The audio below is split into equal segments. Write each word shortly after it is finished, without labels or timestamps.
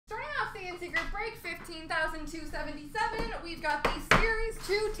Fancy Group Break, 15,277. We've got the Series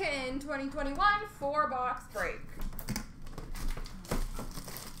 210 2021 4-box break.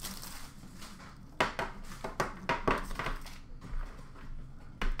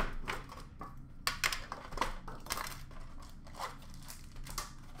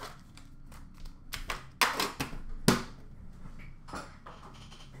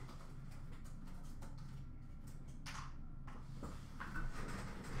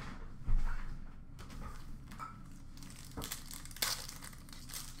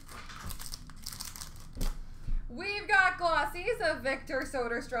 We've got glossies of Victor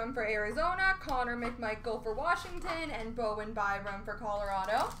Soderstrom for Arizona, Connor McMichael for Washington, and Bowen Byram for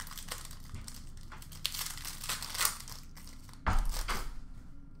Colorado.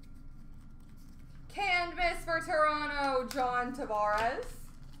 Canvas for Toronto, John Tavares.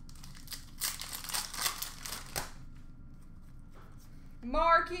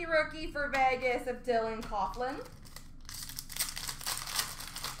 Marquee rookie for Vegas of Dylan Coughlin.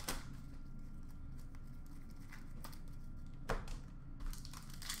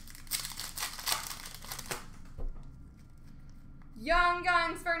 Young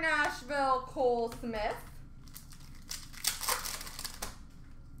Guns for Nashville, Cole Smith.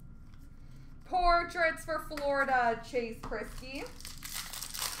 Portraits for Florida, Chase Prisky.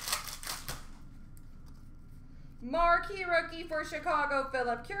 Marquee rookie for Chicago,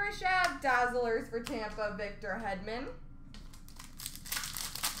 Philip Kurashev. Dazzlers for Tampa, Victor Hedman.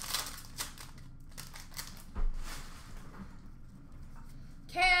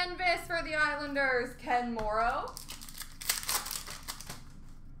 Canvas for the Islanders, Ken Morrow.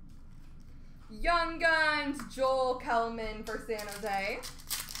 Young Guns, Joel Kellman for San Jose.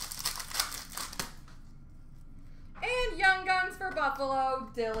 And Young Guns for Buffalo,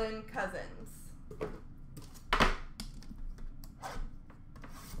 Dylan Cousins.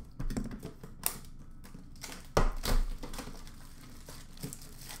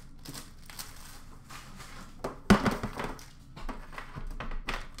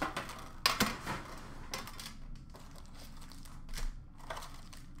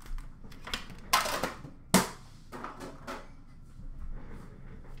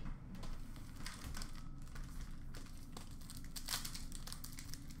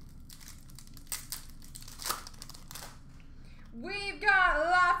 We've got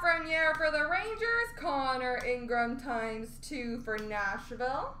Lafreniere for the Rangers, Connor Ingram ×2 for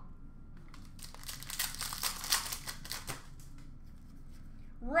Nashville.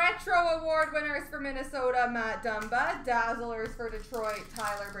 Retro Award winners for Minnesota, Matt Dumba. Dazzlers for Detroit,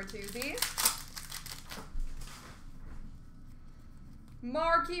 Tyler Bertuzzi.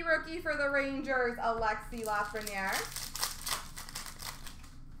 Marquee rookie for the Rangers, Alexi Lafreniere.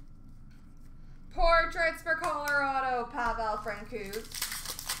 Portraits for Colorado, Pavel Francouz.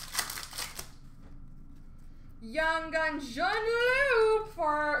 Young Gun Jean-Luc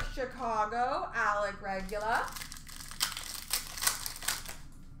for Chicago, Alec Regula.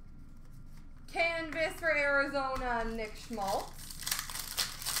 Canvas for Arizona, Nick Schmaltz.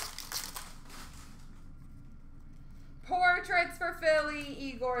 Portraits for Philly,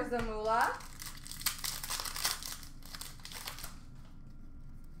 Igor Zamula.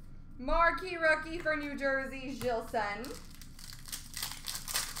 Marquee rookie for New Jersey, Gilles Sen.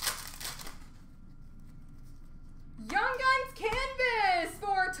 Young Guns canvas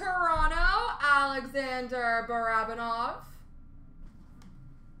for Toronto, Alexander Barabanov.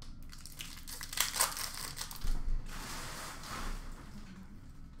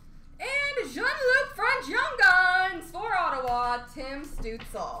 And Jean-Luc French Young Guns for Ottawa, Tim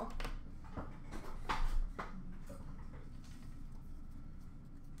Stutzel.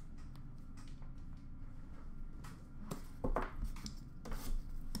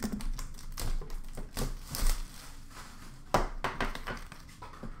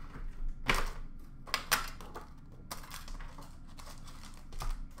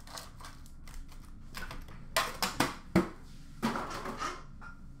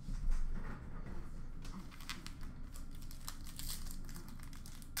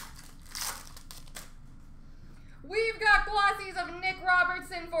 We've got glossies of Nick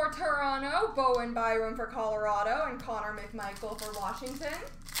Robertson for Toronto, Bowen Byram for Colorado, and Connor McMichael for Washington.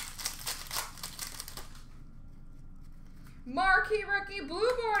 Marquee rookie blue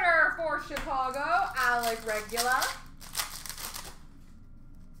border for Chicago, Alec Regula.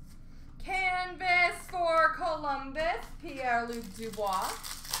 Canvas for Columbus, Pierre-Luc Dubois.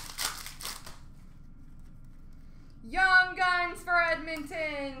 Young Guns for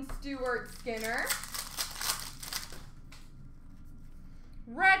Edmonton, Stuart Skinner.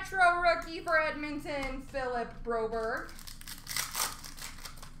 Retro rookie for Edmonton, Philip Broberg.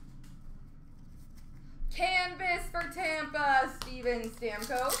 Canvas for Tampa, Steven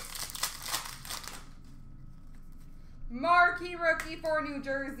Stamkos. Marquee rookie for New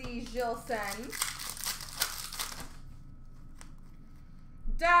Jersey, Gilson.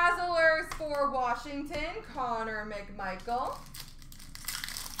 Dazzlers for Washington, Connor McMichael.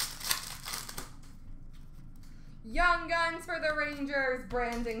 Young Guns for the Rangers,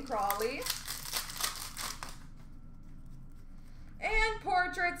 Brandon Crawley. And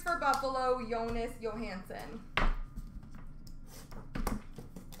Portraits for Buffalo, Jonas Johansson.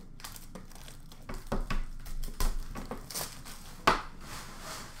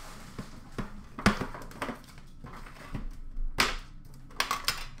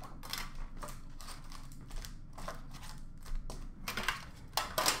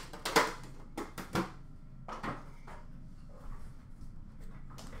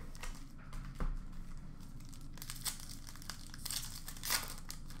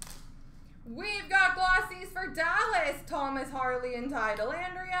 We've got glossies for Dallas, Thomas Harley and Ty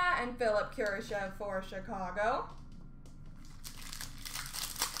Dellandrea, and Philip Kurashev for Chicago.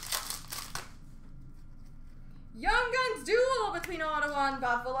 Young Guns duel between Ottawa and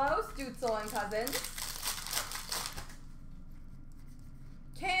Buffalo, Stutzel and Cousins.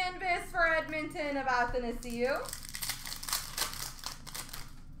 Canvas for Edmonton of Athanasiou.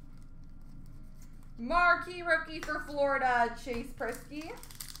 Marquee rookie for Florida, Chase Prisky.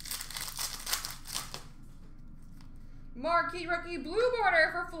 Marquee rookie blue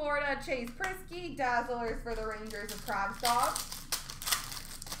border for Florida, Chase Prisky. Dazzlers for the Rangers of Kravtsov.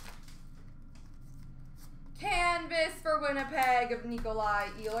 Canvas for Winnipeg of Nikolai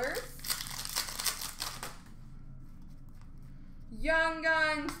Ehlers. Young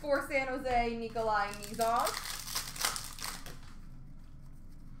Guns for San Jose, Nikolai Nizov.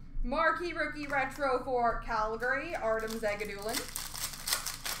 Marquee rookie retro for Calgary, Artem Zagadulin.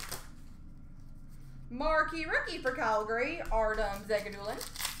 Marquee rookie for Calgary, Artem Zagadulin.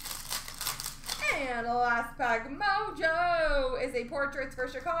 And the last pack mojo is a Portraits for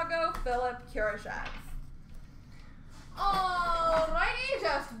Chicago, Philip Kurashev. Alrighty,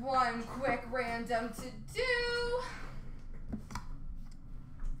 just one quick random to do.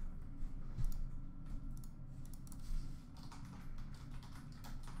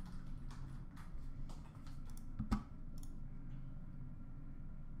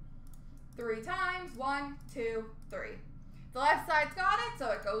 Three times. 1, 2, 3. The left side's got it,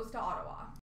 so it goes to Ottawa.